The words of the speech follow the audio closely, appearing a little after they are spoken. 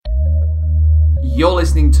You're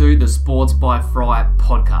listening to the Sports by Fry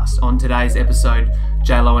podcast. On today's episode,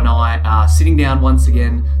 JLo and I are sitting down once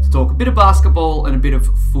again to talk a bit of basketball and a bit of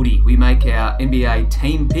footy. We make our NBA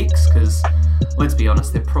team picks because, let's be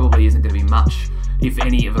honest, there probably isn't going to be much, if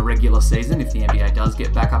any, of a regular season if the NBA does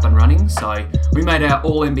get back up and running. So we made our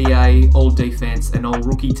all-NBA, all-defense and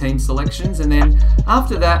all-rookie team selections, and then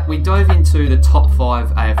after that we dove into the top 5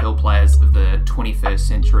 AFL players of the 21st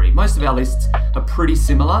century. Most of our lists are pretty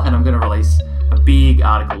similar, and I'm going to release a big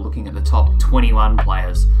article looking at the top 21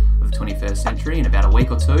 players of the 21st century in about a week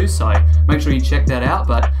or two, so make sure you check that out.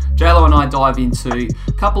 But JLo and I dive into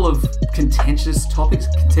a couple of contentious topics,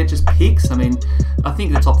 contentious picks. I mean, I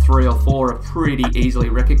think the top 3 or 4 are pretty easily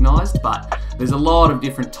recognised, but there's a lot of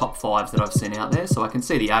different top 5s that I've seen out there, so I can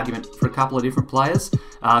see the argument for a couple of different players.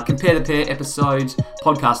 Compare the Pair episode,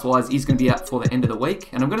 podcast-wise, is going to be out for the end of the week,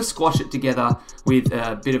 and I'm going to squash it together with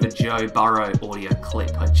a bit of a Joe Burrow audio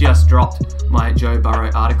clip. I just dropped my Joe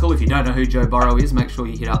Burrow article. If you don't know who Joe Burrow is, make sure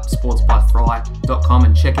you hit up sportsbyfry.com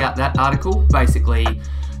and check out that article. Basically,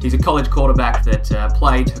 he's a college quarterback that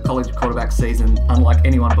played a college quarterback season unlike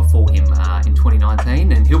anyone before him in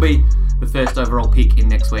 2019, and he'll be the first overall pick in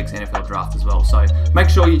next week's NFL draft as well. So make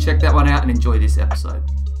sure you check that one out and enjoy this episode.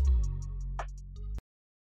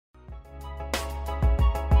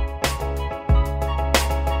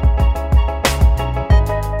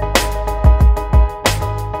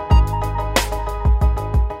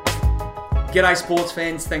 G'day sports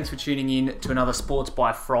fans, thanks for tuning in to another Sports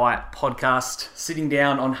by Fry podcast. Sitting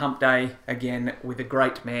down on hump day again with the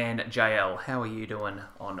great man JL. How are you doing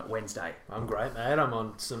on Wednesday? I'm great, mate. I'm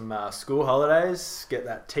on some school holidays, get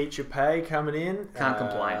that teacher pay coming in. Can't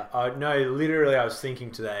complain. Literally I was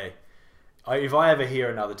thinking today, if I ever hear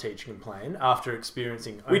another teacher complain after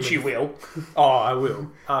experiencing... Which you will. I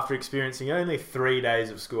will. After experiencing only 3 days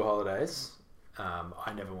of school holidays,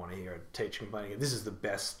 I never want to hear a teacher complain again. This is the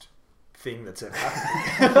best thing that's ever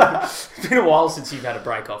happened. It's been a while since you've had a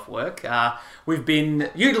break off work. We've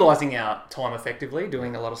been utilising our time effectively,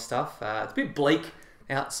 doing a lot of stuff. It's a bit bleak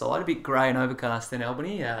outside, a bit grey and overcast in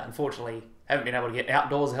Albany. Unfortunately, haven't been able to get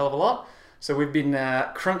outdoors a hell of a lot. So we've been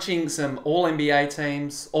crunching some all-NBA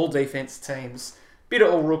teams, all-defense teams, bit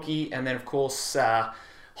of all-rookie, and then, of course,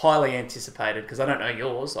 highly anticipated, because I don't know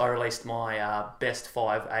yours, I released my best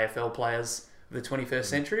 5 AFL players of the 21st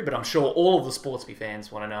century, but I'm sure all of the Sportsby fans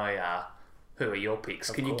want to know who are your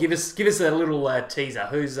picks. Can you give us a little teaser?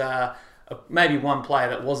 Who's maybe one player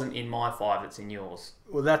that wasn't in my 5 that's in yours?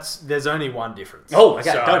 Well, there's only one difference. Oh,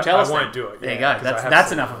 okay. So Don't tell us. I won't do it. There you go.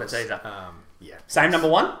 That's enough of a teaser. Yeah. Same number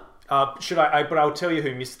 1? Should I? But I'll tell you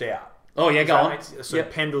who missed out. Oh yeah, go on.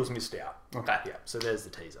 Yep. Pendle's missed out. Okay. Yeah. So there's the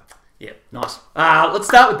teaser. Yeah. Nice. Let's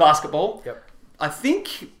start with basketball. Yep. I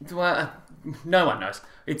think no one knows.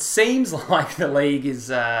 It seems like the league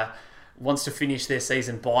wants to finish their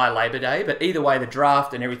season by Labor Day, but either way, the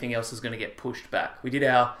draft and everything else is going to get pushed back. We did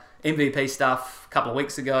our MVP stuff a couple of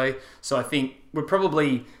weeks ago, so I think we're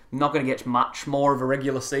probably not going to get much more of a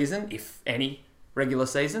regular season, if any regular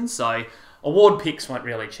season. So award picks won't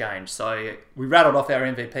really change. So we rattled off our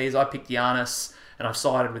MVPs. I picked Giannis, and I've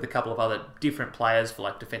sided with a couple of other different players for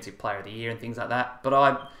like Defensive Player of the Year and things like that.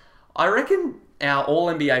 But I reckon our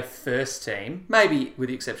All-NBA first team, maybe with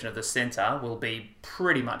the exception of the centre, will be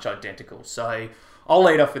pretty much identical. So I'll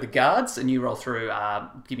lead off with the guards, and you roll through,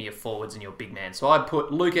 give me your forwards and your big man. So I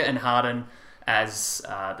put Luka and Harden as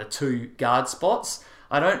the 2 guard spots.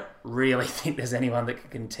 I don't really think there's anyone that can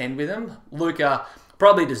contend with them. Luka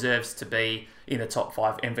probably deserves to be in the top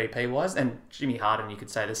 5 MVP-wise, and Jimmy Harden, you could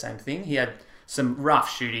say the same thing. He had some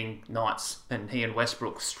rough shooting nights, and he and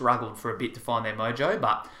Westbrook struggled for a bit to find their mojo,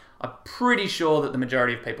 but I'm pretty sure that the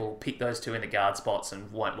majority of people will pick those 2 in the guard spots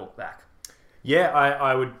and won't look back. Yeah,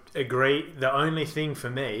 I would agree. The only thing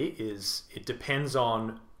for me is it depends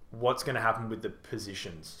on what's going to happen with the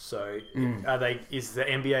positions. So is the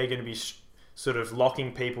NBA going to be sort of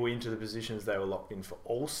locking people into the positions they were locked in for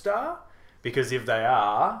All-Star? Because if they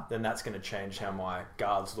are, then that's going to change how my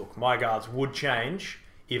guards look. My guards would change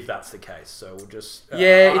if that's the case. So we'll just...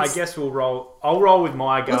 I guess we'll roll... I'll roll with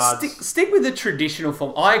my guards. Let's stick with the traditional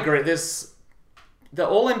form. I agree. The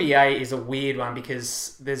All-NBA is a weird one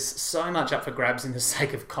because there's so much up for grabs in the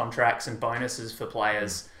sake of contracts and bonuses for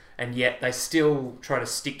players, and yet they still try to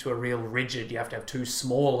stick to a real rigid... You have to have 2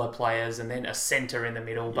 smaller players and then a centre in the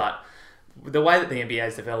middle, but... The way that the NBA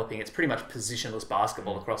is developing, it's pretty much positionless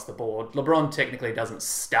basketball across the board. LeBron technically doesn't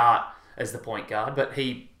start as the point guard, but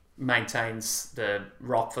he maintains the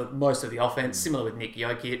rock for most of the offense, similar with Nick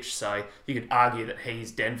Jokic. So you could argue that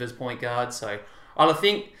he's Denver's point guard. So I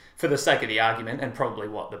think for the sake of the argument, and probably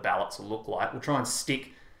what the ballots will look like, we'll try and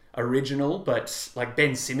stick original, but like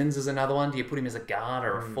Ben Simmons is another one. Do you put him as a guard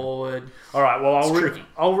or a forward? All right, well, tricky.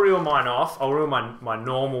 I'll reel mine off. I'll reel my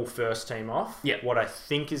normal first team off. Yeah. What I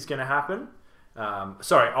think is going to happen.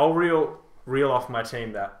 I'll reel off my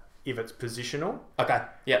team that if it's positional. Okay.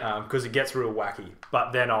 Yeah. Because it gets real wacky.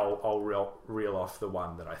 But then I'll reel off the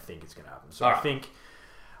one that I think is going to happen. So All I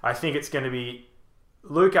right. think it's going to be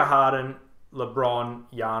Luka, Harden, LeBron,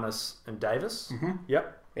 Giannis, and Davis. Mm-hmm.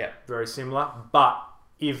 Yep. Yeah. Very similar. But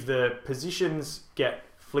if the positions get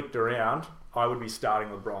flicked around, I would be starting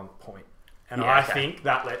LeBron at point. And Yeah, I okay. think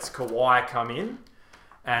that lets Kawhi come in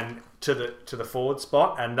and to the forward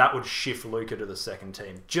spot, and that would shift Luka to the second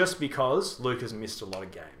team. Just because Luka's missed a lot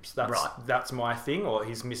of games. That's my thing, or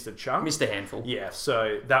he's missed a chunk. Missed a handful. Yeah,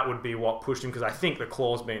 so that would be what pushed him, because I think the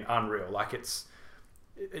claw's been unreal. Like, it's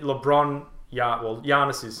LeBron,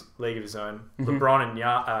 Giannis is league of his own. Mm-hmm. LeBron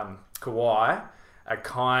and Kawhi are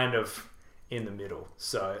kind of in the middle.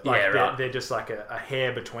 So they're just like a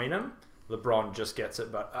hair between them. LeBron just gets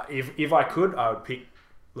it. But if I could, I would pick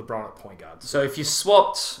LeBron at point guard. So if you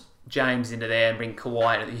swapped James into there and bring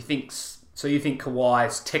Kawhi, you think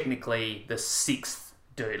Kawhi's technically the sixth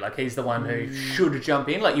dude? Like he's the one who should jump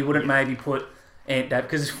in. Like you wouldn't maybe put Ant Davis,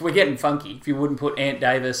 because if we're getting funky, if you wouldn't put Ant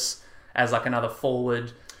Davis as like another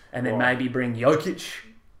forward, and then maybe bring Jokic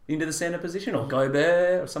into the center position or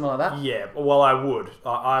Gobert or something like that. Yeah, well, I would.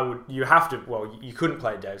 I would. You have to. Well, you couldn't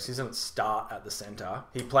play Davis. He doesn't start at the center.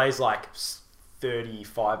 He plays like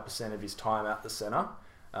 35% of his time at the center.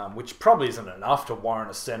 Which probably isn't enough to warrant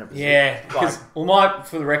a center position. Yeah, because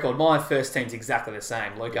for the record, my first team's exactly the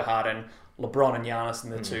same. Luka, Harden, LeBron and Giannis in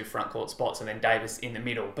the two front court spots, and then Davis in the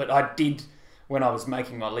middle. But I did, when I was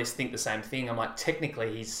making my list, think the same thing. I'm like,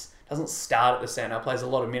 technically, he's doesn't start at the center. Plays a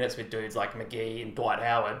lot of minutes with dudes like McGee and Dwight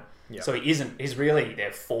Howard. Yeah. So he's really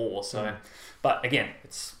their four. So, but again,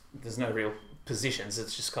 there's no real positions.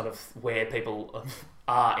 It's just kind of where people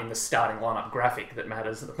are in the starting lineup graphic that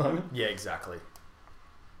matters at the moment. Yeah, exactly.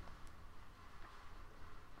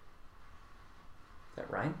 Is that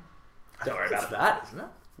rain? Don't worry about it. That, isn't it?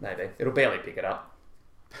 Maybe. It'll barely pick it up.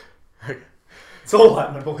 It's all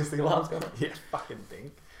happening, boys. The alarm's going off. Yeah, fucking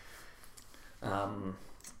thing.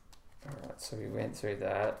 Alright, so we went through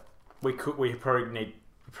that. We probably don't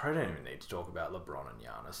even need to talk about LeBron and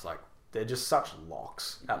Giannis. Like, they're just such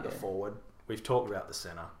locks at the forward. We've talked about the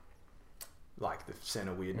center. Like, the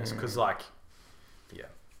center weirdness. Because, Yeah,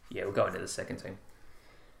 we'll go into the second team.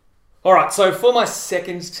 Alright, so for my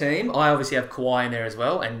second team, I obviously have Kawhi in there as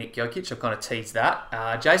well, and Nick Jokic. I've kind of teased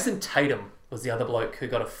that. Jason Tatum was the other bloke who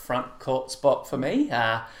got a front court spot for me.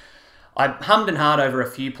 I hummed and hawed over a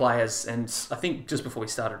few players, and I think just before we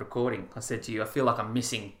started recording, I said to you, I feel like I'm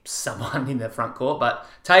missing someone in the front court, but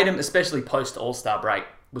Tatum, especially post All-Star break,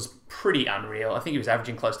 was pretty unreal. I think he was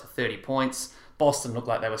averaging close to 30 points. Boston looked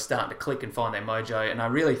like they were starting to click and find their mojo, and I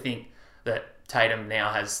really think that Tatum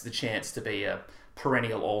now has the chance to be a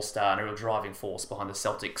perennial All-Star and a real driving force behind the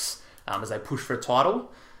Celtics as they push for a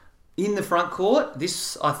title. In the front court,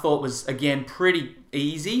 this I thought was, again, pretty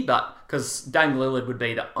easy, but because Dame Lillard would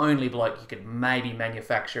be the only bloke you could maybe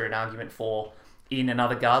manufacture an argument for in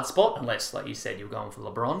another guard spot, unless, like you said, you're going for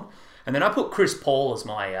LeBron. And then I put Chris Paul as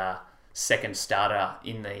my second starter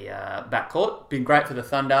in the backcourt. Been great for the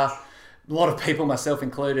Thunder. A lot of people, myself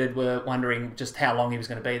included, were wondering just how long he was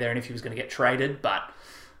going to be there and if he was going to get traded, but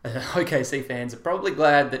OKC fans are probably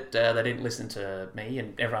glad that they didn't listen to me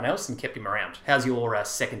and everyone else and kept him around. How's your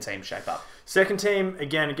second team shape up? Second team,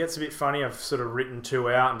 again, it gets a bit funny. I've sort of written two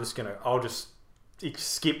out. I'll just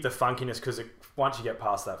skip the funkiness because once you get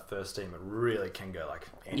past that first team, it really can go like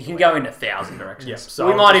anywhere. You can go in 1,000 directions. Yeah, so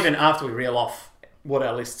we might even, after we reel off what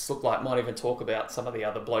our lists look like, might even talk about some of the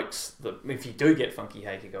other blokes that, if you do get funky,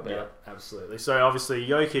 how you could go about it. Absolutely. So obviously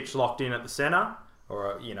Jokic locked in at the center.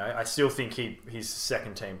 Or, I still think he's a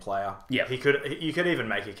second team player. Yeah. You could even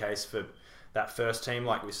make a case for that first team,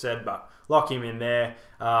 like we said, but lock him in there.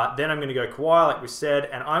 Then I'm going to go Kawhi, like we said,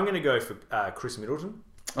 and I'm going to go for Chris Middleton.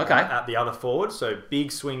 Okay. At the other forward. So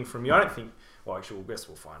big swing from you. I don't think. Well, actually, we'll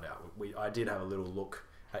find out. I did have a little look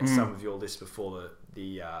at some of your lists before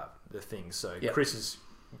the thing. So Chris is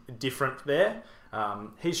different there.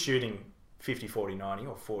 He's shooting 50, 40, 90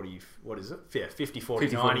 or 40, what is it? Yeah, 50, 40,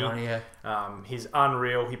 90. 40, yeah. He's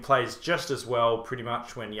unreal. He plays just as well pretty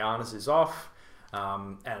much when Giannis is off.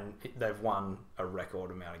 And they've won a record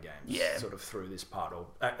amount of games sort of through this part, or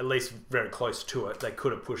at least very close to it. They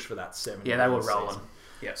could have pushed for that 7. Yeah, they were rolling.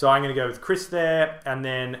 Yeah. So I'm going to go with Chris there, and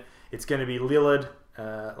then it's going to be Lillard,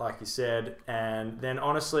 like you said. And then,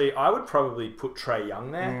 honestly, I would probably put Trae Young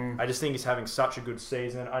there. I just think he's having such a good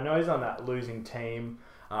season. I know he's on that losing team.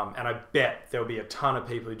 And I bet there'll be a ton of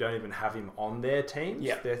people who don't even have him on their teams,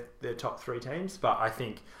 Yeah. their top 3 teams. But I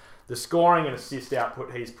think the scoring and assist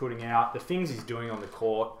output he's putting out, the things he's doing on the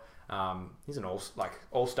court, he's an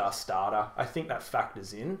all-star starter. I think that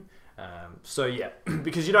factors in. So yeah,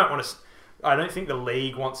 because you don't want to. I don't think the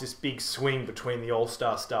league wants this big swing between the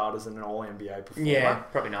all-star starters and an all-NBA performer. Yeah,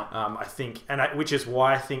 probably not. I think, which is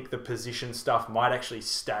why I think the position stuff might actually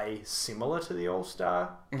stay similar to the all-star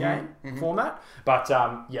game format. But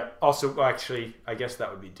yeah, also actually, I guess that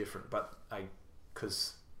would be different. But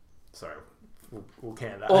we'll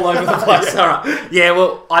can that all over the place. All right. Yeah,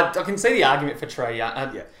 well, I can see the argument for Trae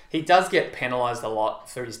Young. He does get penalised a lot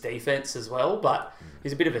for his defence as well, but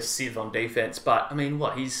he's a bit of a sieve on defence. But, I mean,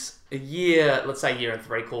 he's a year, let's say a year and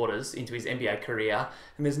 3/4 into his NBA career,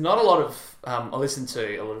 and there's not a lot of... I listened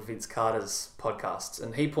to a lot of Vince Carter's podcasts,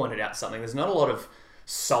 and he pointed out something. There's not a lot of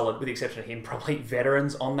solid, with the exception of him, probably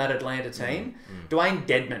veterans on that Atlanta team. Dwayne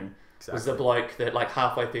Dedman was the bloke that,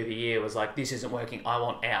 halfway through the year was like, this isn't working, I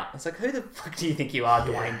want out. It's like, who the fuck do you think you are,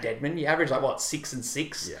 Dwayne Dedman? You average, 6 and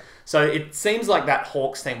 6? Yeah. So it seems like that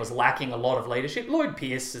Hawks team was lacking a lot of leadership. Lloyd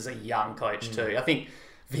Pierce is a young coach too. I think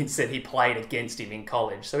Vince said he played against him in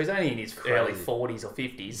college. So he's only in his early 40s or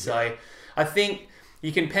 50s. Yeah. So I think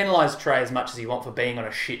you can penalise Trae as much as you want for being on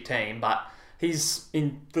a shit team, but he's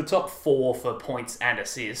in the top 4 for points and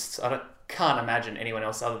assists. Can't imagine anyone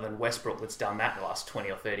else other than Westbrook that's done that in the last 20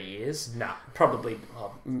 or 30 years. No. Probably,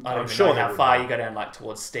 I don't know how far you go down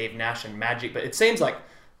towards Steve Nash and Magic, but it seems like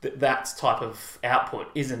that type of output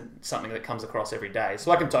isn't something that comes across every day. So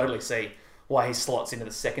I can totally see why he slots into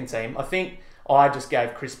the second team. I think I just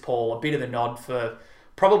gave Chris Paul a bit of the nod for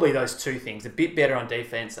probably those 2 things, a bit better on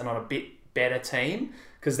defense and on a bit better team,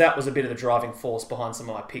 because that was a bit of the driving force behind some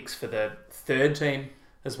of my picks for the third team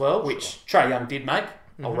as well, which Trae Young did make.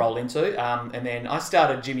 I'll roll into. And then I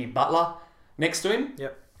started Jimmy Butler next to him.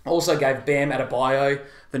 Yep. Also gave Bam Adebayo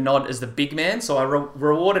the nod as the big man. So I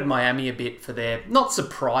rewarded Miami a bit for their not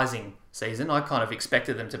surprising season. I kind of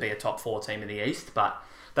expected them to be a top 4 team in the East, but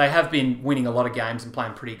they have been winning a lot of games and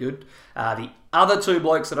playing pretty good. The other 2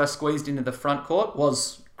 blokes that I squeezed into the front court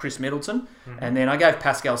was Chris Middleton, and then I gave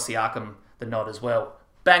Pascal Siakam the nod as well.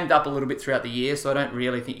 Banged up a little bit throughout the year, so I don't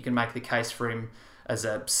really think you can make the case for him as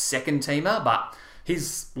a second teamer, but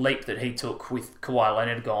his leap that he took with Kawhi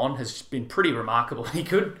Leonard gone has been pretty remarkable. He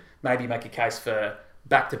could maybe make a case for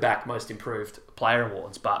back-to-back most improved player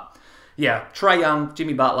awards. But yeah, Trae Young,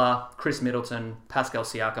 Jimmy Butler, Chris Middleton, Pascal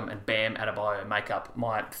Siakam, and Bam Adebayo make up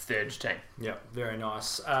my third team. Yeah, very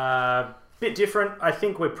nice. Bit different. I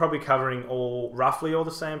think we're probably covering roughly all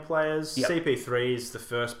the same players. Yep. CP3 is the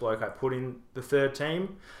first bloke I put in the third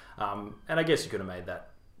team. And I guess you could have made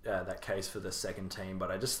that case for the second team,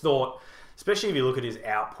 but I just thought, especially if you look at his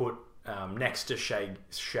output next to Shea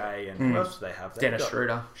and who else do they have? Dennis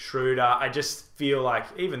Schroeder. Schroeder. I just feel like,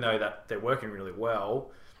 even though that they're working really well,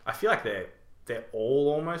 I feel like they're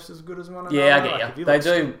all almost as good as one another. Yeah, I get you.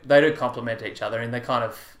 They do complement each other, and they kind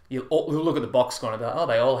of you look at the box score and go,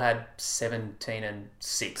 they all had 17 and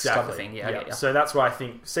 6 type of thing. Yeah, I get you. So that's why I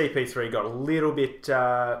think CP3 got a little bit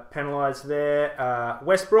penalised there.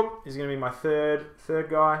 Westbrook is going to be my third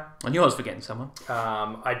guy. I knew I was forgetting someone.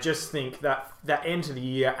 I just think that end of the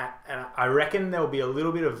year, and I reckon there'll be a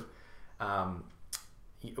little bit of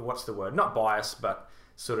what's the word? Not bias, but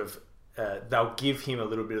sort of. They'll give him a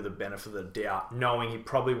little bit of the benefit of the doubt, knowing he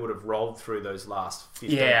probably would have rolled through those last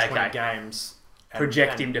 15, 20 games.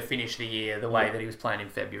 Project him to finish the year the way that he was playing in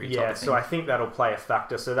February. Yeah, so I think that'll play a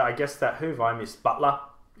factor. So I guess who have I missed? Butler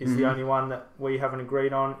is the only one that we haven't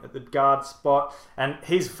agreed on at the guard spot. And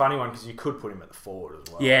he's a funny one because you could put him at the forward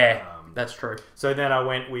as well. Yeah, that's true. So then I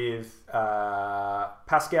went with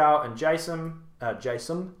Pascal and Jason.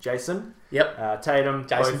 Yep. Tatum.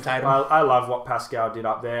 Tatum. I love what Pascal did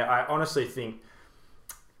up there. I honestly think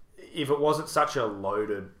if it wasn't such a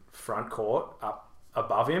loaded front court up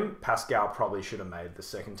above him, Pascal probably should have made the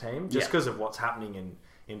second team just because of what's happening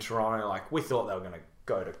in Toronto. Like, we thought they were going to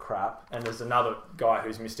go to crap. And there's another guy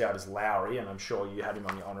who's missed out is Lowry, and I'm sure you had him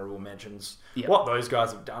on your honourable mentions. Yep. What those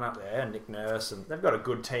guys have done up there, Nick Nurse, and they've got a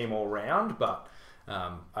good team all round, but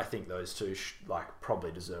I think those two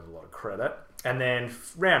probably deserve a lot of credit. And then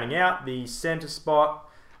rounding out the centre spot,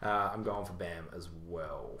 I'm going for Bam as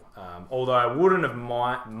well. Although I wouldn't have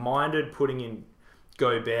minded putting in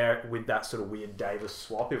Gobert with that sort of weird Davis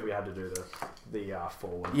swap if we had to do the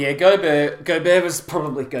forward. Yeah, Gobert was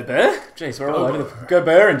probably Gobert. Jeez, we're all over the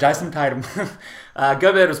Gobert and Jason Tatum.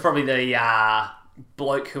 Gobert was probably the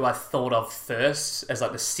bloke who I thought of first as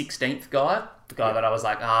like the 16th guy. The guy that I was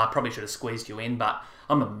like, probably should have squeezed you in, but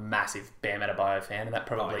I'm a massive Bam Adebayo fan, and that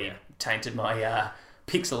probably tainted my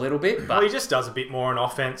picks a little bit. But Well, he just does a bit more on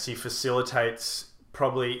offense. He facilitates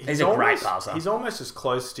probably... He's a great passer. He's almost as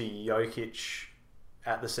close to Jokic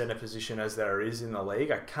at the centre position as there is in the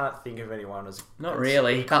league. I can't think of anyone as not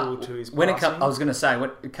really equal to his when passing. I was going to say,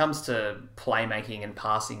 when it comes to playmaking and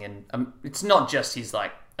passing, and it's not just his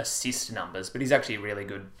like assist numbers, but he's actually really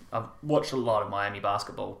good. I've watched a lot of Miami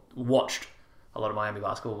basketball. Before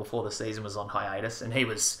the season was on hiatus, and he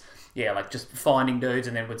was like just finding dudes,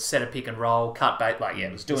 and then would set a pick and roll, cut bait,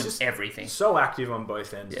 was doing everything. So active on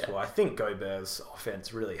both ends. Yeah. Well, I think Gobert's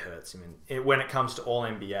offense really hurts him when it comes to all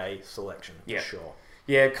NBA selection. For sure.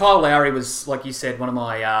 Yeah, Kyle Lowry was, like you said, one of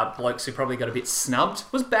my blokes who probably got a bit snubbed.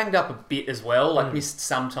 Was banged up a bit as well, missed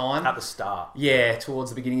some time. At the start. Yeah, towards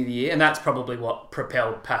the beginning of the year. And that's probably what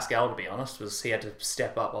propelled Pascal, to be honest, was he had to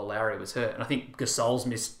step up while Lowry was hurt. And I think Gasol's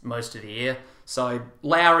missed most of the year. So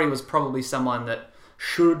Lowry was probably someone that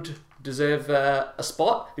should deserve a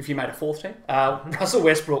spot if you made a fourth team. Russell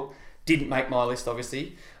Westbrook didn't make my list,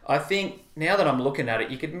 obviously. I think, now that I'm looking at it,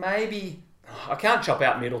 you could maybe... I can't chop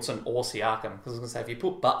out Middleton or Siakam, because I was going to say, if you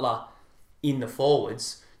put Butler in the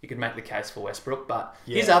forwards, you could make the case for Westbrook. But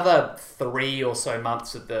his other 3 or so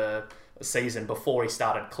months of the season before he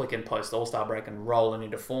started clicking post All-Star break and rolling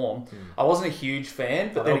into form, I wasn't a huge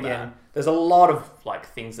fan. But then again, there's a lot of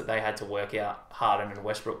things that they had to work out, Harden and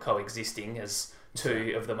Westbrook coexisting as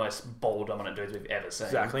two of the most ball-dominant dudes we've ever seen.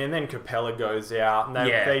 Exactly, and then Capella goes out, and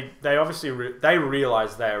they obviously they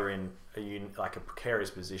realised they were in a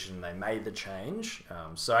precarious position. They made the change.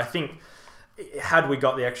 So I think had we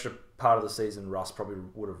got the extra part of the season, Russ probably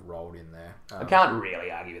would have rolled in there. I can't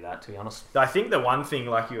really argue with that, to be honest. I think the one thing,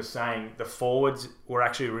 like you were saying, the forwards were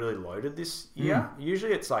actually really loaded this year.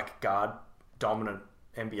 Usually it's like guard-dominant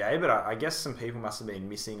NBA, but I guess some people must have been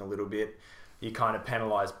missing a little bit. You kind of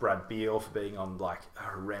penalised Brad Beal for being on a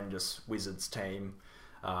horrendous Wizards team.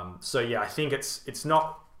 I think it's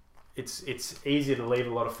not... It's easier to leave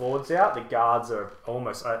a lot of forwards out. The guards are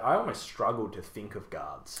almost... I almost struggled to think of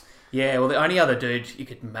guards. Yeah, well, the only other dude you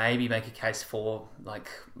could maybe make a case for,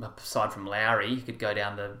 aside from Lowry, you could go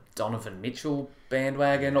down the Donovan Mitchell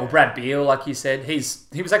bandwagon, or Brad Beal, like you said. He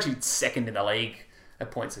was actually second in the league at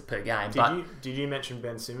points per game. Did you mention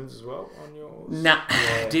Ben Simmons as well on yours? Nah,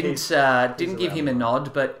 didn't give him a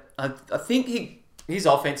nod, but I think his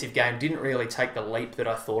offensive game didn't really take the leap that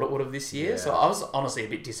I thought it would have this year. Yeah. So I was honestly a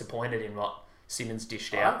bit disappointed in what Simmons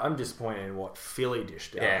dished out. I'm disappointed in what Philly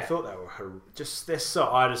dished out. Yeah. I thought they were I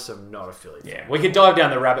just am not a Philly fan. Yeah, we could dive down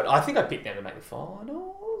the rabbit. I think I picked them to make the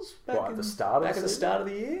finals at the start of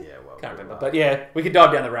the year. Yeah, well, can't remember, but yeah, we could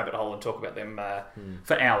dive down the rabbit hole and talk about them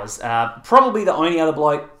for hours. Probably the only other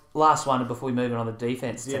bloke. Last one before we move on the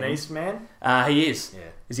defense. Is he an East man? He is. Yeah.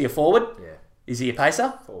 Is he a forward? Yeah. Is he a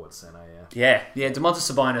pacer? Forward centre, yeah. Yeah. Domantas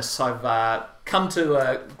Sabonis. I've come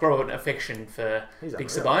to grow an affection for Big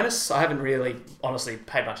Sabonis. I haven't really, honestly,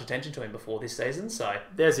 paid much attention to him before this season. So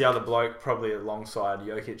there's the other bloke, probably alongside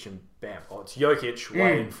Jokic and Bam. Oh, it's Jokic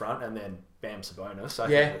way in front, and then Bam Sabonis.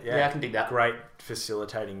 I can dig that. Great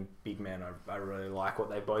facilitating big man. I really like what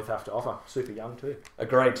they both have to offer. Super young too.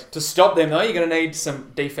 Agreed. To stop them though, you're going to need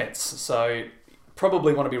some defense. So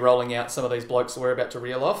probably want to be rolling out some of these blokes that we're about to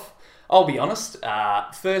reel off. I'll be honest,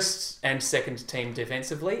 first and second team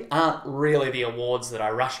defensively aren't really the awards that I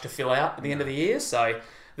rush to fill out at the end of the year. So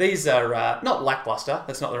these are not lackluster,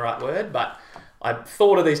 that's not the right word, but I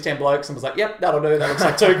thought of these 10 blokes and was like, yep, that'll do. That looks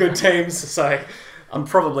like 2 good teams. So I'm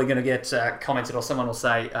probably going to get commented, or someone will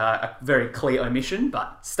say a very clear omission.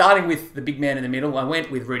 But starting with the big man in the middle, I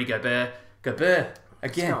went with Rudy Gobert. Gobert,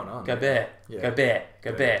 again. What's going on, Gobert, yeah.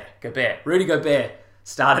 Gobert. Rudy Gobert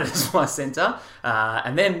started as my centre,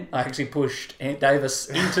 and then I actually pushed Ant Davis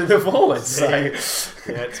into the forwards. So yeah,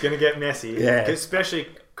 it's going to get messy. Yeah. Especially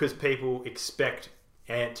because people expect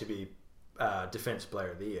Ant to be Defensive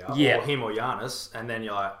Player of the Year, or him or Giannis, and then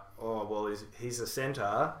you're like, oh, well, he's a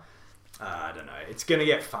centre. I don't know. It's going to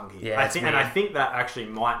get funky. Yeah, I think that actually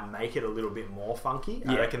might make it a little bit more funky.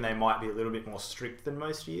 I reckon they might be a little bit more strict than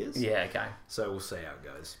most years. Yeah, okay. So we'll see how it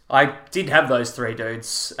goes. I did have those 3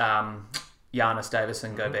 dudes, Giannis, Davis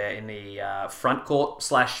and Gobert, in the front court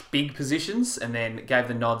 / big positions, and then gave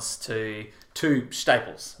the nods to 2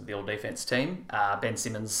 staples of the all defense team, Ben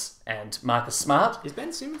Simmons and Marcus Smart. Is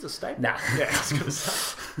Ben Simmons a staple? Nah. Yeah, I was going to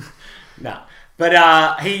say. Nah. But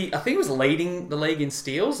I think he was leading the league in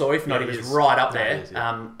steals, or if not, he was right up there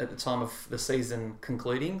at the time of the season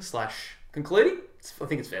concluding. I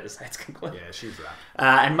think it's fair to say it's concluding. Yeah, she's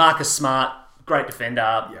right. And Marcus Smart, great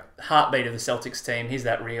defender, heartbeat of the Celtics team. He's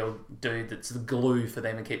that real dude that's the glue for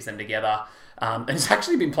them and keeps them together. And he's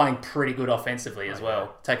actually been playing pretty good offensively as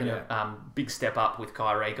well, taking Yeah. a big step up with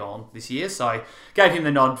Kyrie gone this year. So gave him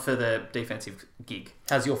the nod for the defensive gig.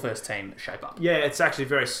 How's your first team shape up? Yeah, it's actually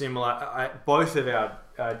very similar. Both of our...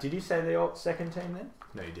 did you say the second team then?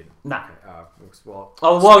 No, you didn't. No. Okay. Well,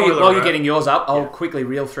 While spoiler you're alert. getting yours up, I'll quickly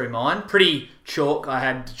reel through mine. Pretty chalk. I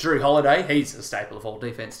had Drew Holiday. He's a staple of all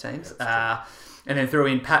defence teams. And then threw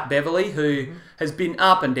in Pat Beverley, who has been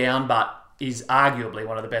up and down, but is arguably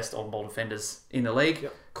one of the best on-ball defenders in the league.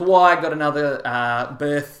 Yep. Kawhi got another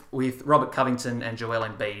berth with Robert Covington and Joel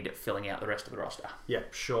Embiid filling out the rest of the roster. Yeah,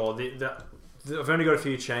 sure. I've only got a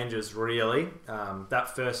few changes, really.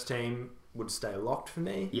 That first team would stay locked for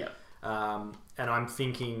me. Yeah. And I'm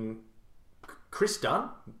thinking Chris Dunn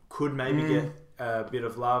could maybe get a bit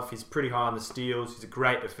of love. He's pretty high on the steals. He's a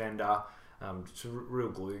great defender. Just a real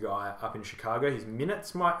glue guy up in Chicago. His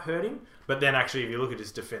minutes might hurt him. But then actually, if you look at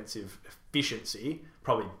his defensive efficiency,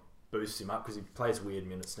 probably boosts him up because he plays weird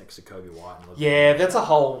minutes next to Kobe White. And Yeah, that's a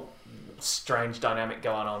whole strange dynamic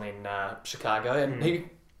going on in Chicago. And he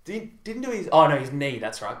didn't do his... Oh, no, his knee,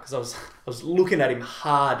 that's right. Because I was looking at him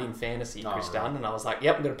hard in fantasy, Chris Dunn, and I was like,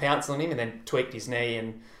 yep, I'm going to pounce on him, and then tweaked his knee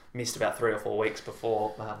and missed about 3 or 4 weeks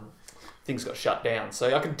before things got shut down.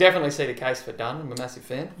 So I could definitely see the case for Dunn. I'm a massive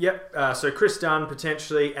fan. Yep. So Chris Dunn,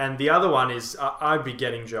 potentially. And the other one is I'd be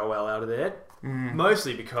getting Joel out of there.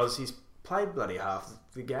 Mostly because he's played bloody half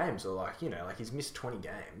the games. Or he's missed 20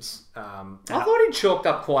 games. I thought he'd chalked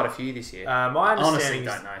up quite a few this year. My understanding Honestly, is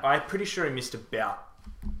don't know. I'm pretty sure he missed about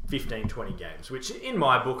 15, 20 games, which in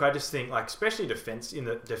my book, I just think, especially in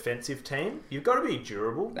the defensive team, you've got to be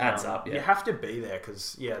durable. Adds up, yeah. You have to be there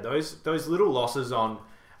because, those little losses on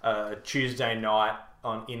Tuesday night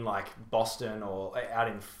in Boston or out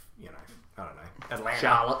in, I don't know,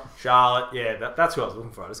 Atlanta. Charlotte, yeah, that's who I was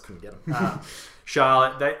looking for. I just couldn't get them.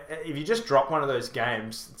 Charlotte, if you just drop one of those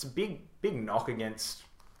games, it's a big knock against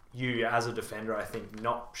you as a defender, I think,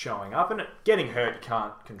 not showing up. And getting hurt, you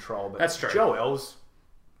can't control. But That's true. Joel's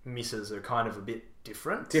misses are kind of a bit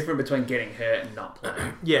different. Different between getting hurt and not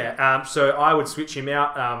playing. Yeah, so I would switch him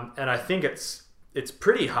out. And I think it's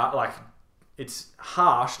pretty hard, it's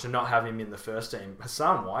harsh to not have him in the first team.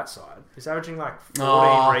 Hassan Whiteside is averaging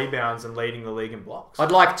 14 rebounds and leading the league in blocks.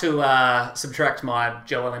 I'd like to subtract my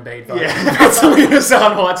Joel Embiid vote. That's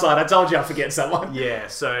Hassan Whiteside. I told you I'd forget someone. Yeah,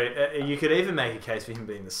 so you could even make a case for him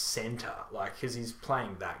being the centre, because he's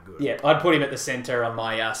playing that good. Yeah, I'd put him at the centre on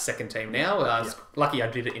my second team now. Lucky I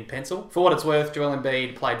did it in pencil. For what it's worth, Joel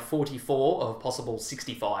Embiid played 44 of possible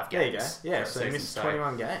 65 games. There you go. Yeah, so he missed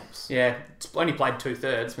 21 games. Yeah, it's only played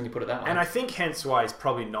 2/3 when you put it that way. And I think hence why he's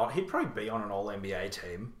probably not. He'd probably be on an All-NBA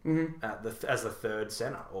team as the third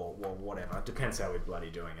centre or whatever. It depends how we're bloody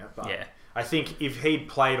doing it. But yeah. I think if he'd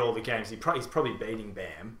played all the games, he's probably beating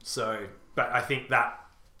Bam. So, but I think that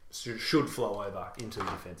should flow over into the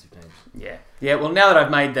defensive teams. Yeah. Yeah, well, now that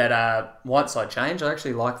I've made that Whiteside change, I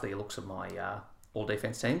actually like the looks of my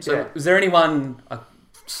all-defence team. So was there anyone... I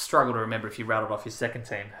struggle to remember if you rattled off your second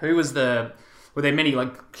team. Who was the... Were there many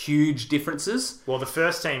huge differences? Well, the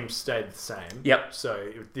first team stayed the same. Yep. So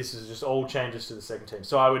this is just all changes to the second team.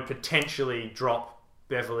 So I would potentially drop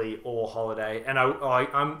Beverley or Holiday, and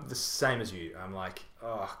I'm the same as you. I'm like,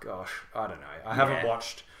 oh gosh, I don't know. I haven't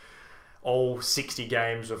watched all 60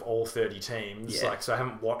 games of all 30 teams. Yeah. So I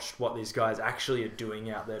haven't watched what these guys actually are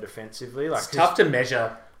doing out there defensively. It's tough to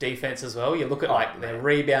measure defense as well. You look at their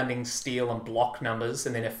rebounding, steal, and block numbers,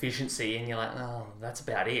 and then efficiency, and you're like, oh, that's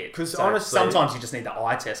about it. Because honestly, sometimes you just need the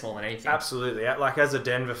eye test more than anything. Absolutely. As a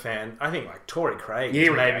Denver fan, I think Torrey Craig is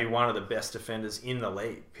maybe one of the best defenders in the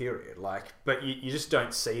league. Period. But you just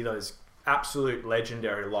don't see those absolute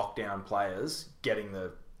legendary lockdown players getting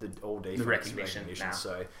the all defense recognition. Nah.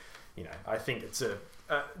 So, I think it's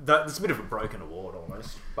it's a bit of a broken award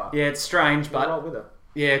almost. But yeah, it's strange, but roll with it.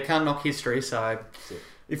 Yeah, can't knock history. So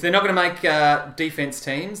if they're not going to make defense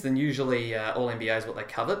teams, then usually All NBA is what they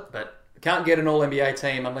covet. But can't get an All NBA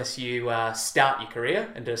team unless you start your career.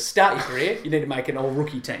 And to start your career, you need to make an All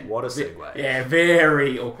Rookie team. What a segue! Yeah,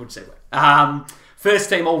 very awkward segue. First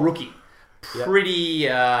team All Rookie, pretty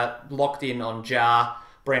locked in on Ja,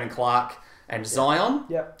 Brandon Clark, and Zion.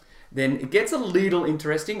 Yep. Then it gets a little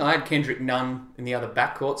interesting. I had Kendrick Nunn in the other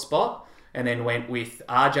backcourt spot, and then went with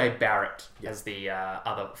RJ Barrett as the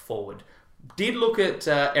other forward. Did look at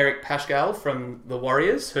Eric Paschall from the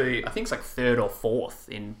Warriors, who I think is third or fourth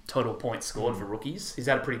in total points scored for rookies. He's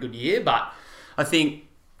had a pretty good year, but I think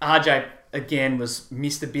RJ, again,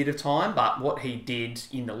 missed a bit of time, but what he did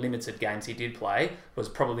in the limited games he did play was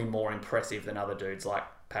probably more impressive than other dudes like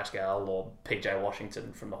Paschall or PJ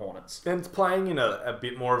Washington from the Hornets. And it's playing in a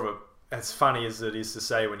bit more of as funny as it is to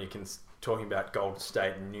say when you can talking about Golden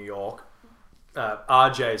State and New York,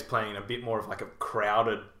 RJ is playing a bit more of like a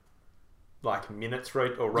crowded minutes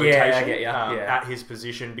rotation I get ya. at his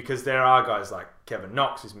position, because there are guys like Kevin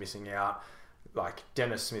Knox is missing out. Like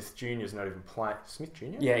Dennis Smith Jr. is not even playing. Smith Jr.?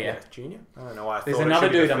 Yeah. Jr. I don't know why I There's thought another it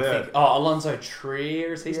should be dude I'm third. thinking. Oh, Alonzo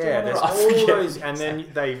Trier, is he still on There's there? I all forget. those, and then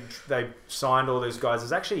they signed all those guys.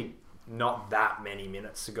 There's actually not that many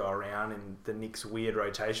minutes to go around in the Knicks' weird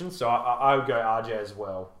rotation, so I would go RJ as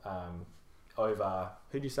well over,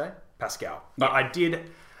 who'd you say? Pascal. But I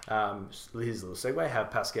did, here's a little segue, have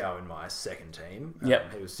Pascal in my second team.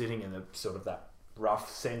 Yep. He was sitting in the sort of that rough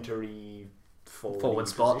centre-y Forward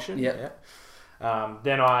spot. position. Yep.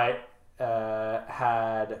 Then I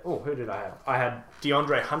had... Oh, who did I have? I had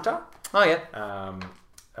DeAndre Hunter. Oh, yeah.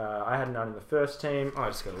 I had none in the first team. I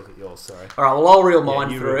just got to look at yours, sorry. All right, well, I'll reel mine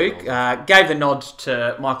you through. reel yours. Gave the nod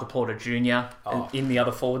to Michael Porter Jr. in the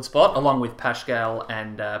other forward spot, along with Pascal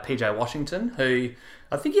and PJ Washington, who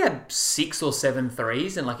I think he had 6 or 7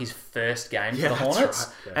 threes in like his first game for the that's Hornets.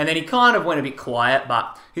 right, yeah. And then he kind of went a bit quiet,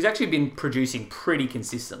 but he's actually been producing pretty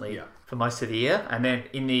consistently for most of the year. And then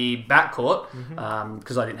in the backcourt,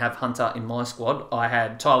 because I didn't have Hunter in my squad, I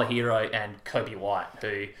had Tyler Hero and Kobe White,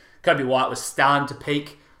 who Kobe White was starting to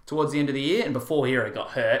peak towards the end of the year, and before Hero got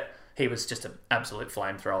hurt, he was just an absolute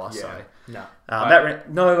flamethrower.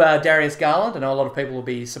 No Darius Garland. I know a lot of people will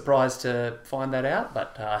be surprised to find that out,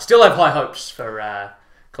 but still have high hopes for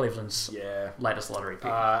Cleveland's latest lottery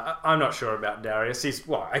pick. I'm not sure about Darius.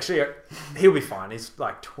 Actually, he'll be fine. He's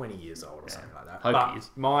like 20 years old or something like that. Hope he is.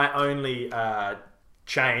 My only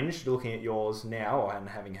change, looking at yours now, and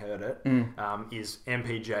having heard it, is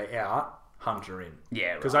MPJ out, Hunter in.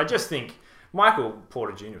 Yeah, because I just think Michael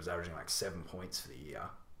Porter Jr. was averaging like 7 points for the year.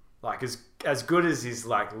 Like as good as his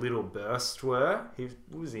like little bursts were, he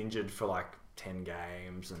was injured for like 10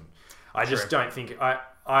 games, and I just don't think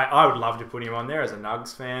I would love to put him on there as a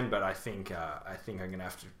Nugs fan, but I think I'm gonna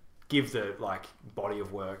have to give the like body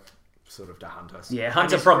of work sort of to Hunter. Yeah,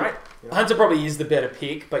 Hunter probably is the better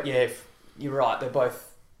pick, but yeah, you're right, they're both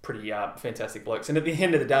pretty fantastic blokes. And at the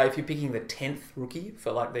end of the day, if you're picking the 10th rookie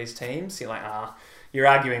for like these teams, you're like, you're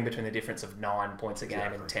arguing between the difference of 9 points a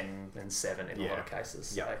game and 10 and 7 in a lot of cases.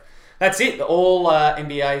 So that's it. All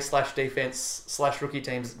NBA/defense/rookie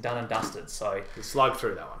teams done and dusted. So we slugged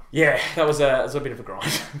through that one. Yeah, that was a bit of a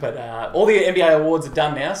grind. But all the NBA awards are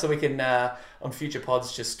done now, so we can, on future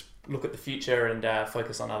pods, just look at the future and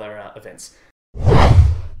focus on other events.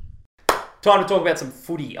 Time to talk about some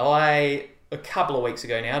footy. A couple of weeks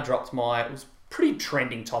ago now, dropped it was a pretty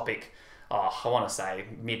trending topic. I want to say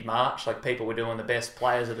mid-March, like people were doing the best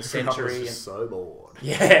players of the century. I was just so bored.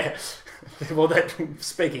 Yeah. Well,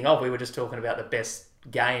 speaking of, we were just talking about the best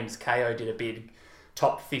games. KO did a big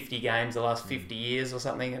top 50 games the last 50 years or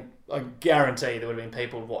something, and I guarantee there would have been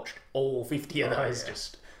people who watched all 50 of those,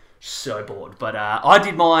 just so bored. But I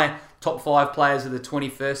did my top 5 players of the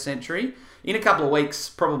 21st century. In a couple of weeks,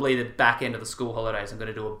 probably the back end of the school holidays, I'm going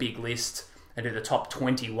to do a big list and do the top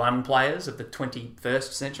 21 players of the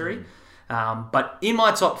 21st century. But in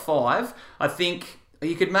my top 5, I think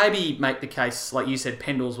you could maybe make the case, like you said,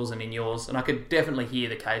 Pendles wasn't in yours, and I could definitely hear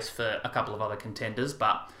the case for a couple of other contenders,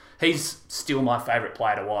 but he's still my favourite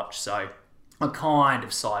player to watch, so I kind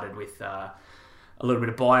of sided with a little bit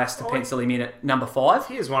of bias to pencil him in at number 5.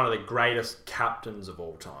 He is one of the greatest captains of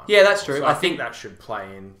all time. Yeah, that's true. So I think that should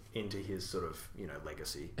play into his sort of,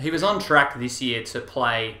 legacy. He was on track this year to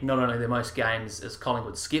play not only the most games as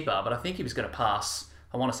Collingwood's skipper, but I think he was going to pass,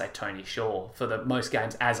 I want to say, Tony Shaw for the most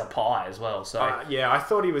games as a Pie as well. So I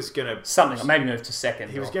thought he was going to... Something, maybe move to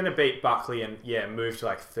second. He was going to beat Buckley and, move to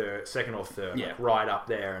like second or third, like right up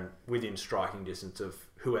there and within striking distance of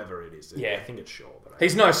whoever it is. Yeah. I think it's Shaw. But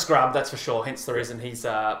he's no scrub, that's for sure, hence the reason he's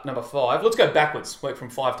number 5. Let's go backwards, work from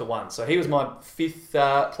 5 to 1. So he was my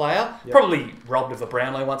 5th player. Yep. Probably robbed of a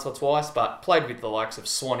Brownlow once or twice, but played with the likes of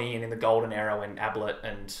Swanee and in the Golden Era when Ablett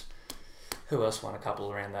and... Who else won a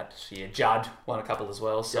couple around that year? Judd won a couple as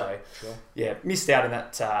well. So, missed out in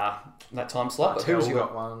that time slot. But who was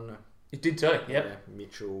got one? You did too, yep. Yeah,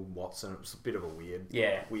 Mitchell, Watson. It was a bit of a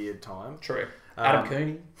weird time. True. Adam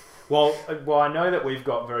Cooney. Well, I know that we've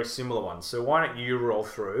got very similar ones. So why don't you roll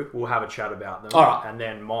through? We'll have a chat about them. All right. And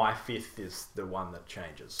then my 5th is the one that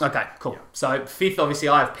changes. Okay, cool. Yeah. So 5th, obviously,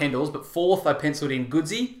 I have Pendles, but 4th, I penciled in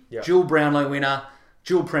Goodsey, dual Brownlow winner,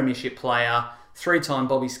 dual premiership player, 3-time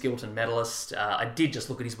Bobby Skilton medalist. I did just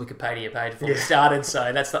look at his Wikipedia page before we started,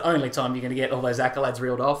 so that's the only time you're going to get all those accolades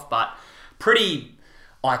reeled off. But pretty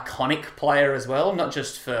iconic player as well, not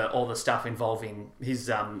just for all the stuff involving his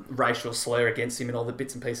racial slur against him and all the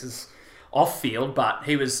bits and pieces off field, but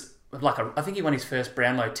he was I think he won his first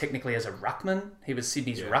Brownlow technically as a ruckman. He was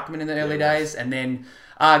Sydney's ruckman in the early he days, and then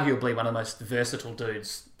arguably one of the most versatile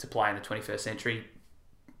dudes to play in the 21st century.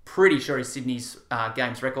 Pretty sure he's Sydney's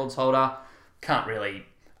games records holder. Can't really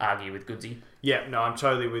argue with Goodsy. Yeah, no, I'm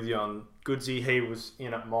totally with you on Goodsy. He was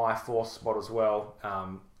in at my fourth spot as well.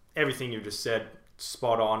 Everything you just said,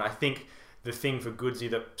 spot on. I think the thing for Goodsy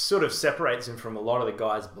that sort of separates him from a lot of the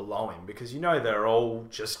guys below him, because they're all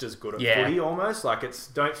just as good at footy almost. Like,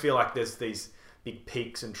 don't feel like there's these big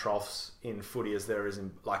peaks and troughs in footy as there is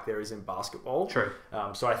in basketball. True.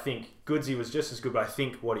 So I think Goodsy was just as good, but I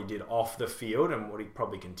think what he did off the field and what he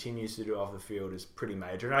probably continues to do off the field is pretty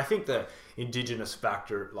major. And I think the Indigenous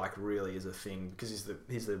factor really is a thing, because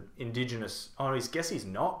he's the Indigenous. Oh, I guess he's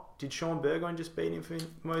not. Did Sean Burgoyne just beat him for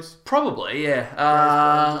most? Probably, yeah.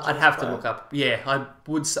 I'd have to look up. Yeah, I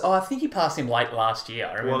would. I think he passed him late last year.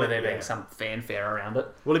 I remember there being some fanfare around it.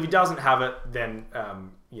 Well, if he doesn't have it, then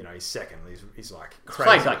he's second. He's like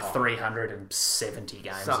crazy. Played like 370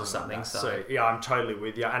 games or something. Like so yeah, I'm totally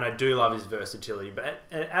with you, and I do love his versatility. But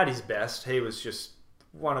at his best, he was just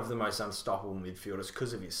one of the most unstoppable midfielders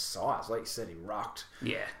because of his size. Like you said, he rucked.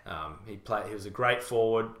 Yeah. He was a great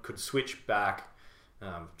forward. Could switch back.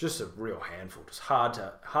 Just a real handful. Just hard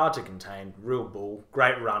to contain. Real bull.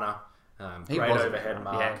 Great runner. Great overhead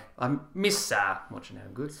mark. Yeah. I miss watching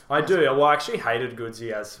Adam Goods. I do. Well, I actually hated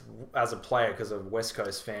Goodsy as a player because of a West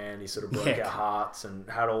Coast fan. He sort of broke our hearts and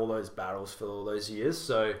had all those battles for all those years.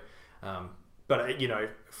 So, but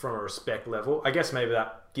from a respect level, I guess maybe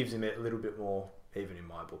that gives him a little bit more, even in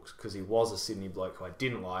my books, because he was a Sydney bloke who I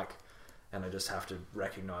didn't like, and I just have to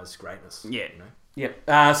recognise greatness. Yeah.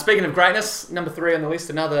 Yep. Speaking of greatness, number 3 on the list,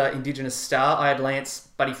 another Indigenous star. I had Lance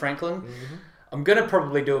Buddy Franklin. Mm-hmm. I'm going to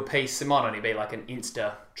probably do a piece, it might only be like an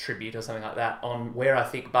Insta tribute or something like that, on where I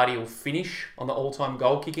think Buddy will finish on the all-time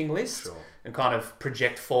goal-kicking list, and kind of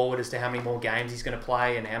project forward as to how many more games he's going to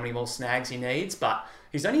play and how many more snags he needs. But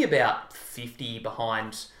he's only about 50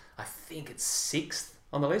 behind, I think it's 6th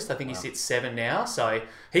on the list. I think he sits 7 now. So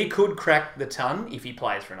he could crack the ton if he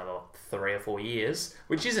plays for another 3 or 4 years,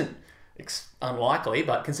 which isn't unlikely,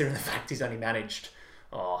 but considering the fact he's only managed...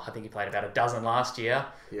 I think he played about a dozen last year,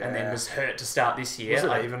 and then was hurt to start this year. Was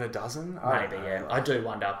it even a dozen? Maybe, yeah. I do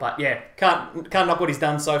wonder, but yeah, can't knock what he's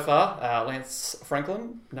done so far. Lance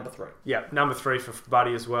Franklin, number 3. Yeah, number 3 for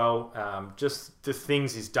Buddy as well. Just the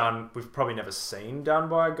things he's done, we've probably never seen done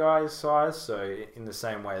by a guy his size. So in the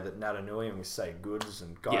same way that Natanui and we say Goods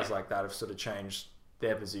and guys like that have sort of changed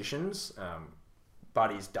their positions,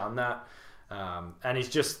 Buddy's done that. And he's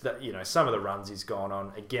just that, some of the runs he's gone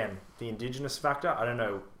on. Again, the Indigenous factor. I don't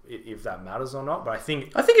know if that matters or not, but I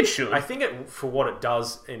think it should. I think it for what it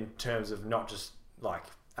does in terms of not just like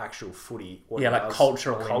actual footy. Like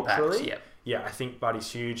culturally. Impact. Yeah, I think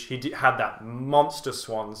Buddy's huge. He had that monster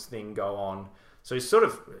Swans thing go on. So he's sort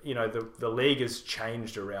of, the league has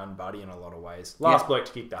changed around Buddy in a lot of ways. Last bloke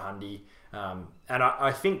to kick the hundy, and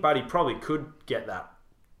I think Buddy probably could get that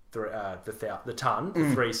the ton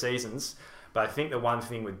for 3 seasons. But I think the one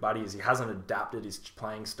thing with Buddy is he hasn't adapted his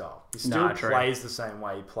playing style. He still plays the same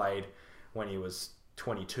way he played when he was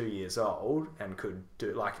 22 years old and could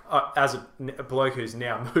do... as a bloke who's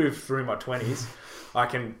now moved through my 20s, I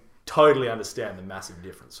can totally understand the massive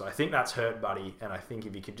difference. So I think that's hurt Buddy, and I think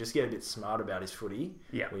if he could just get a bit smart about his footy,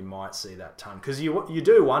 we might see that ton. Because you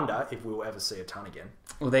do wonder if we'll ever see a ton again.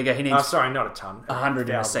 Well, there you go. He needs... sorry, not a ton. 100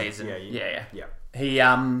 in a season. Yeah. He...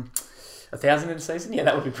 1,000 in a season? Yeah,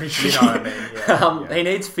 that would be pretty tricky. You know what I mean? Yeah, He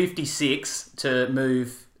needs 56 to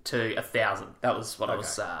move to 1,000. That was what I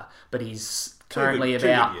was... but he's currently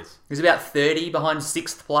he's about 30 behind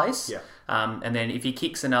 6th place. Yeah. And then if he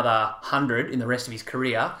kicks another 100 in the rest of his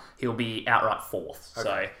career, he'll be outright 4th.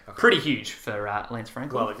 So pretty huge for Lance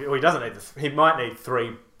Franklin. Well, he doesn't need... he might need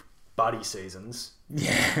 3 Buddy seasons.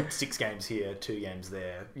 Yeah. 6 games here, 2 games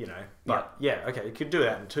there, But he could do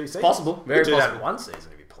that in 2 seasons. Possible. Very possible. He could do that in 1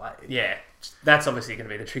 season if he played. Yeah. That's obviously going to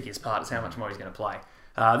be the trickiest part, is how much more he's going to play.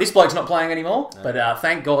 This bloke's not playing anymore, but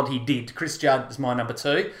thank God he did. Chris Judd is my number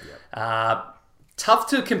 2. Yep. Tough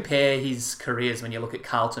to compare his careers when you look at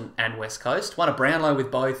Carlton and West Coast. Won a Brownlow with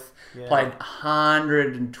both, played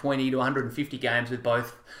 120 to 150 games with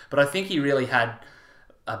both, but I think he really had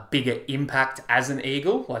a bigger impact as an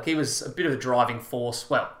Eagle. Like, he was a bit of a driving force.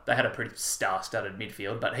 Well, they had a pretty star-studded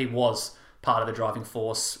midfield, but he was part of the driving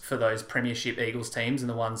force for those Premiership Eagles teams and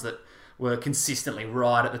the ones that were consistently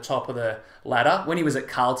right at the top of the ladder. When he was at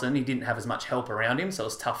Carlton, he didn't have as much help around him, so it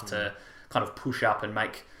was tough to kind of push up and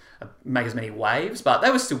make as many waves. But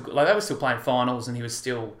they were still playing finals, and he was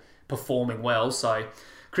still performing well. So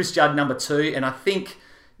Chris Judd, number 2, and I think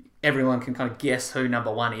everyone can kind of guess who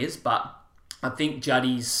number 1 is, but I think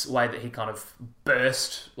Juddy's way that he kind of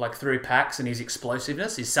burst like through packs and his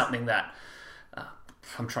explosiveness is something that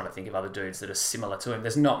I'm trying to think of other dudes that are similar to him.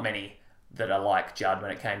 There's not many that are like Judd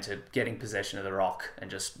when it came to getting possession of the rock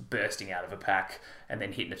and just bursting out of a pack and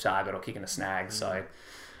then hitting a target or kicking a snag. So,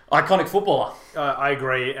 iconic footballer. I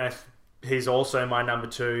agree. And he's also my number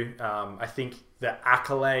 2. I think the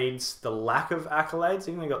accolades, the lack of accolades,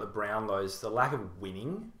 even though he got the Brownlows, the lack of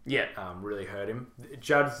winning really hurt him.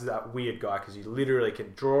 Judd's that weird guy because he literally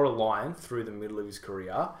can draw a line through the middle of his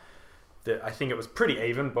career. I think it was pretty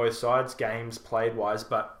even, both sides, games played-wise,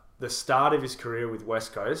 but the start of his career with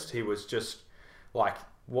West Coast, he was just like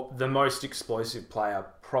the most explosive player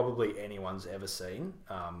probably anyone's ever seen.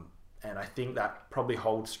 And I think that probably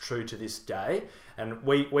holds true to this day. And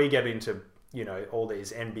we get into, all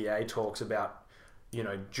these NBA talks about,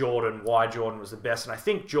 Jordan, why Jordan was the best. And I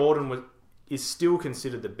think Jordan is still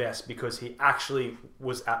considered the best because he actually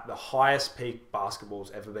was at the highest peak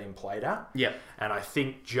basketball's ever been played at. Yeah. And I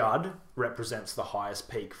think Judd represents the highest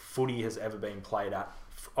peak footy has ever been played at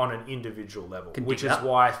on an individual level, which is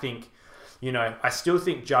why I think, I still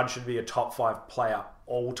think Judd should be a top 5 player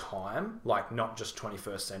all time, like not just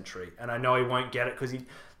 21st century. And I know he won't get it because he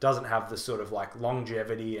doesn't have the sort of like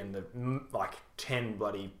longevity and the like 10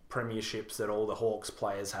 bloody premierships that all the Hawks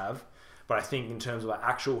players have. But I think in terms of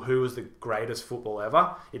actual who was the greatest football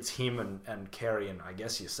ever, it's him and Kerry and I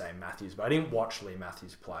guess you say Matthews. But I didn't watch Lee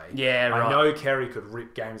Matthews play. Yeah, right. I know Kerry could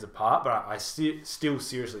rip games apart, but I still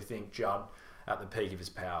seriously think Judd, at the peak of his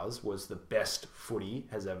powers, was the best footy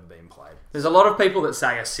has ever been played. There's a lot of people that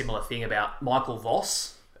say a similar thing about Michael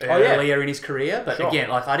Voss earlier in his career. But again,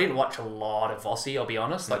 like I didn't watch a lot of Vossi, I'll be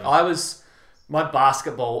honest. Like my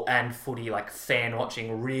basketball and footy fan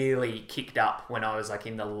watching really kicked up when I was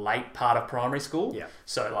in the late part of primary school. Yeah.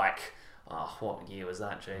 So what year was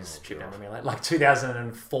that? Jeez, trip down memory lane.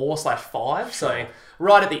 2004/5. So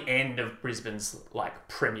right at the end of Brisbane's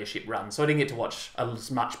premiership run. So I didn't get to watch as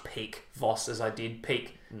much peak Voss as I did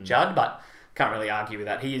peak Judd, but can't really argue with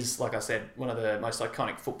that. He is, like I said, one of the most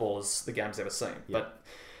iconic footballers the game's ever seen. Yeah. But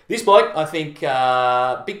this bloke, I think,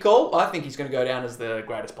 big call. I think he's going to go down as the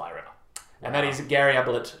greatest player ever. And that is Gary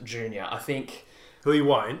Ablett Jr. I think... Who he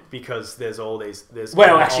won't, because there's old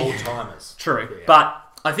timers. True. Yeah. But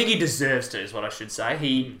I think he deserves to, is what I should say.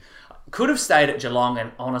 He could have stayed at Geelong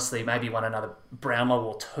and honestly maybe won another Brownlow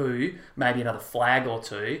or 2, maybe another flag or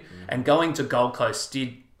 2. And going to Gold Coast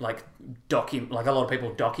did dock him, a lot of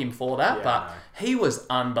people dock him for that. But he was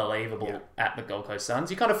unbelievable at the Gold Coast Suns.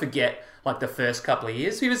 You kind of forget the first couple of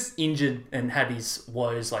years. He was injured and had his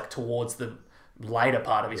woes towards the later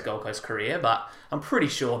part of his Gold Coast career, but I'm pretty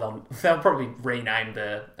sure they'll probably rename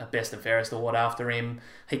the Best and Fairest Award after him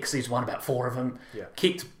because he's won about 4 of them.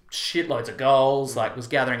 Kicked shitloads of goals, was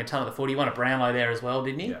gathering a ton of the footy. He won a Brownlow there as well,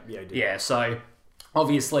 didn't he? Yeah, he did. Yeah, so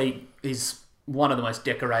obviously he's one of the most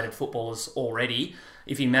decorated footballers already.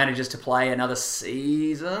 If he manages to play another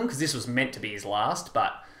season, because this was meant to be his last,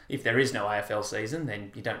 but if there is no AFL season,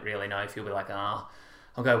 then you don't really know if he'll be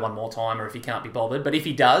I'll go one more time, or if he can't be bothered. But if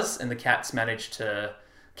he does, and the Cats manage to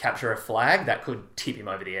capture a flag, that could tip him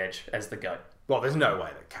over the edge as the GOAT. Well, there's no way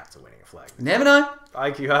the Cats are winning a flag. Never know.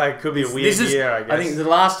 It could be a weird year, I guess. I think the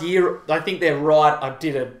last year, I think they're right. I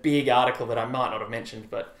did a big article that I might not have mentioned,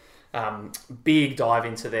 but big dive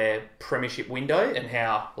into their premiership window and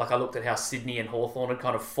how, I looked at how Sydney and Hawthorn had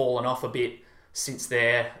kind of fallen off a bit since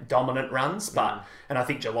their dominant runs, and I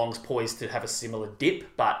think Geelong's poised to have a similar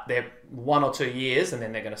dip, but they're 1 or 2 years and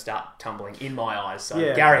then they're going to start tumbling in my eyes. So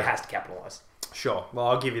Gary has to capitalise. Sure. Well,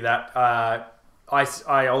 I'll give you that. I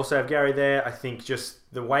also have Gary there. I think just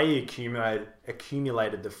the way he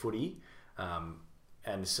accumulated the footy,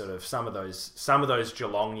 and sort of some of those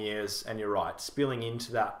Geelong years, and you're right, spilling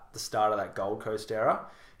into the start of that Gold Coast era.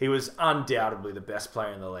 He was undoubtedly the best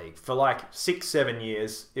player in the league. For 6-7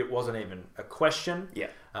 years, it wasn't even a question. Yeah.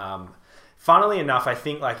 Funnily enough, I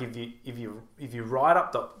think if you write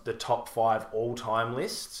up the top 5 all-time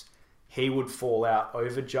lists, he would fall out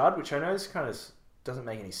over Judd, which I know is kind of doesn't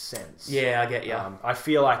make any sense. Yeah, I get you. I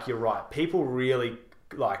feel like you're right. People really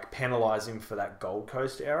penalise him for that Gold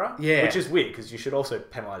Coast era. Yeah. Which is weird because you should also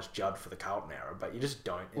penalise Judd for the Carlton era, but you just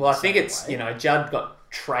don't. Well, I think it's, Judd got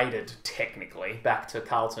traded technically back to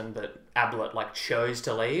Carlton, but Ablett chose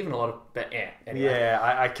to leave and anyway. Yeah,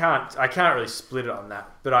 I can't really split it on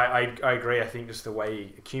that, but I agree. I think just the way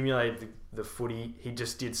he accumulated the footy, he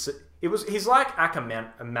just did. He's like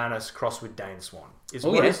Ackermanis crossed with Dane Swan. Okay, I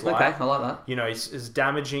like that. He's as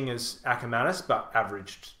damaging as Ackermanis, but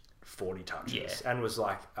averaged 40 touches and was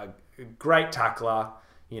a great tackler,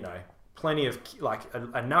 plenty of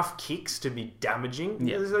enough kicks to be damaging.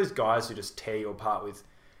 There's those guys who just tear you apart with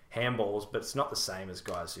handballs, but it's not the same as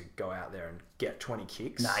guys who go out there and get 20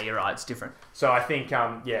 kicks. Nah, you're right. It's different. So I think,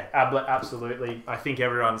 Ablett, absolutely. I think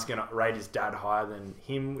everyone's going to rate his dad higher than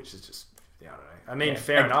him, which is just, I don't know. I mean,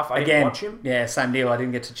 fair enough. I didn't watch him. Yeah, same deal. I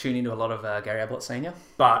didn't get to tune into a lot of Gary Ablett Senior.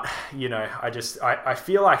 But, I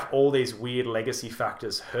feel like all these weird legacy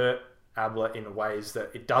factors hurt Ablett in ways that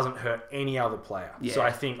it doesn't hurt any other player. Yeah. So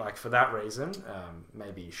I think, like, for that reason,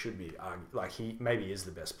 maybe he should be, he maybe is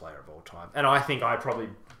the best player of all time. And I think I probably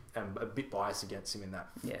am a bit biased against him in that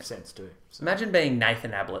sense too. So. Imagine being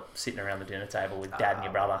Nathan Ablett sitting around the dinner table with Dad and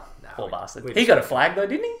your brother. Poor bastard. He just got a flag though,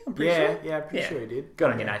 didn't he? I'm pretty sure. Yeah, pretty sure he did.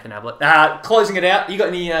 Good on you, Nathan Ablett. Closing it out, you got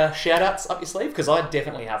any shout-outs up your sleeve? Because I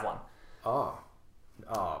definitely have one.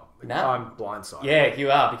 No, I'm blindsided. Yeah,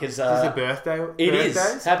 you are, because... is it a birthday? It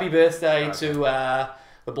is. Happy birthday to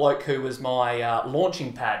the bloke who was my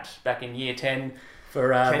launching pad back in year 10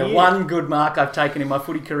 for one good mark I've taken in my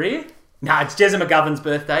footy career. No, it's Jezza McGovern's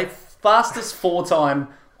birthday. Fastest 4-time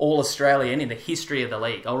All-Australian in the history of the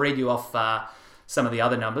league. I'll read you off some of the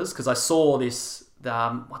other numbers, because I saw this...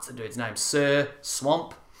 what's the dude's name? Sir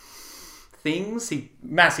Swamp Things. He's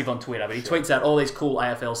massive on Twitter, but he tweets out all these cool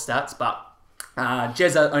AFL stats, but...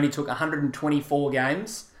 Jezza only took 124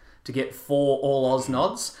 games to get 4 All-Oz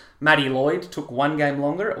nods. Matty Lloyd took 1 game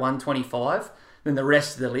longer at 125. Then the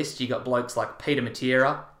rest of the list, you got blokes like Peter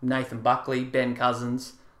Matera, Nathan Buckley, Ben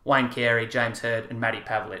Cousins, Wayne Carey, James Hird, and Matty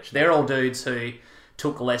Pavlich. They're all dudes who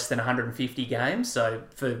took less than 150 games. So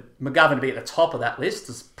for McGovern to be at the top of that list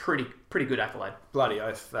is pretty good accolade. Bloody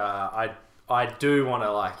oath. I do want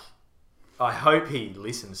to, I hope he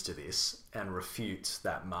listens to this and refutes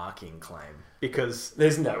that marking claim, because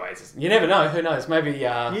there's no ways. You never know. Who knows? Maybe you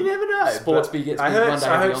never know. Sportsby gets I big one day.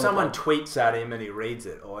 I hope someone tweets at him and he reads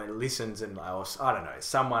it, or he listens, and I don't know.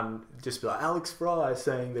 Someone just be like, Alex Fry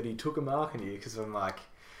saying that he took a mark on you, because I'm like,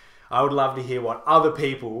 I would love to hear what other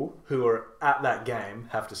people who were at that game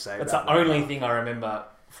have to say. That's the only thing I remember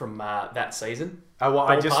from that season.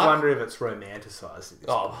 I just wonder if it's romanticised.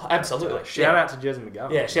 Oh, absolutely. Shout out to Jezza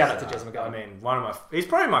McGovern. Yeah, shout out to Jezza McGovern. I mean, he's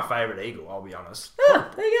probably my favourite Eagle, I'll be honest. There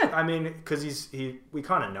you go. I mean, because we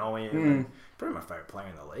kind of know him. And probably my favourite player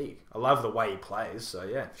in the league. I love the way he plays, so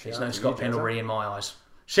yeah. There's no Scott Pendlebury in my eyes.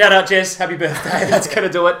 Shout out, Jez. Happy birthday. That's going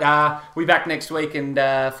to do it. We'll be back next week and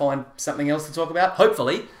find something else to talk about.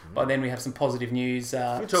 Hopefully, by then we have some positive news.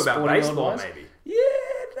 We'll talk about baseball, maybe. Yeah,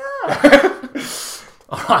 no.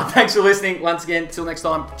 All right, thanks for listening. Once again, till next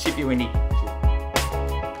time, Chippy Windy.